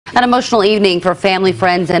An emotional evening for family,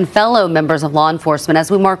 friends, and fellow members of law enforcement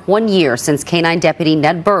as we mark 1 year since K-9 Deputy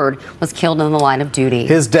Ned Byrd was killed in the line of duty.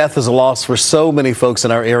 His death is a loss for so many folks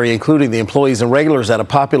in our area, including the employees and regulars at a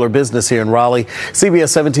popular business here in Raleigh.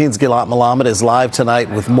 CBS 17's Gilad Malamed is live tonight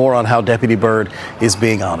with more on how Deputy Byrd is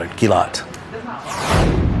being honored. Gilad.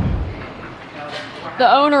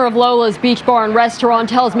 The owner of Lola's Beach Bar and Restaurant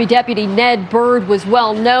tells me Deputy Ned Byrd was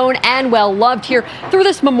well known and well loved here. Through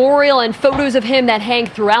this memorial and photos of him that hang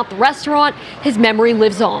throughout the restaurant, his memory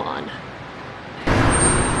lives on.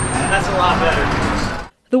 That's a lot better.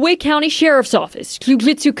 The Wake County Sheriff's Office,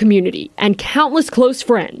 Jiu-Jitsu community, and countless close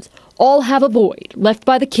friends all have a void left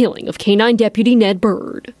by the killing of K-9 Deputy Ned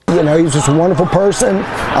Byrd. You know, he's just a wonderful person.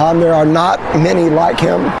 There are not many like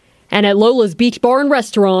him. And at Lola's Beach Bar and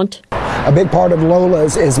Restaurant, a big part of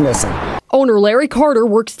Lola's is missing. Owner Larry Carter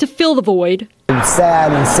works to fill the void. It's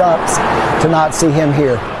sad and sucks to not see him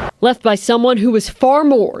here. Left by someone who was far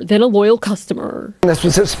more than a loyal customer. This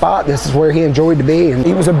was his spot. This is where he enjoyed to be. And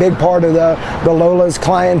he was a big part of the Lola's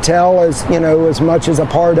clientele, as you know, as much as a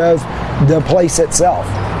part of the place itself.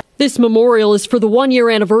 This memorial is for the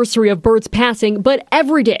 1-year anniversary of Byrd's passing, but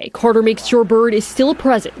every day Carter makes sure Byrd is still a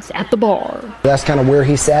presence at the bar. That's kind of where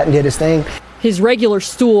he sat and did his thing. His regular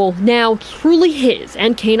stool, now truly his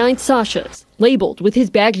and K-9 Sasha's, labeled with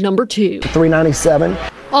his badge number 2. $3.97.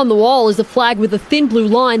 On the wall is a flag with a thin blue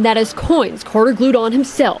line that has coins Carter glued on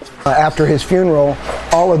himself. After his funeral,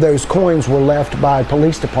 all of those coins were left by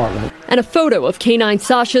police department. And a photo of K-9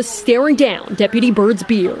 Sasha staring down Deputy Byrd's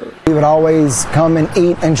beer. He would always come and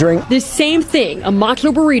eat and drink. This same thing, a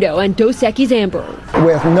macho burrito and Dos Equis Amber.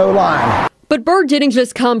 With no lime. But Byrd didn't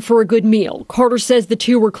just come for a good meal. Carter says the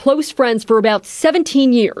two were close friends for about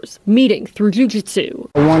 17 years, meeting through jiu-jitsu.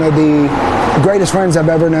 One of the greatest friends I've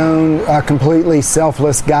ever known, a completely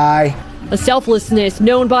selfless guy. A selflessness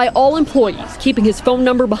known by all employees, keeping his phone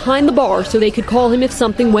number behind the bar so they could call him if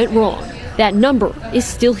something went wrong. That number is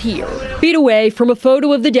still here, feet away from a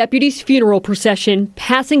photo of the deputy's funeral procession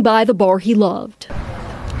passing by the bar he loved.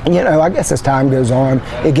 You know, I guess as time goes on,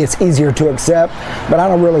 it gets easier to accept, but I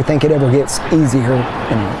don't really think it ever gets easier.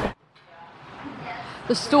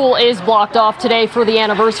 The stool is blocked off today for the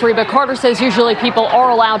anniversary, but Carter says usually people are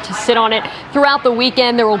allowed to sit on it. Throughout the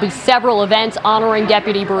weekend, there will be several events honoring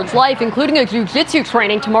Deputy Byrd's life, including a jiu-jitsu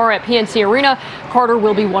training tomorrow at PNC Arena. Carter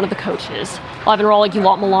will be one of the coaches. Live in Raleigh,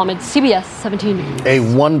 Gilad Malamed, CBS 17 News. A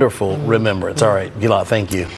wonderful remembrance. All right, Gilad, thank you.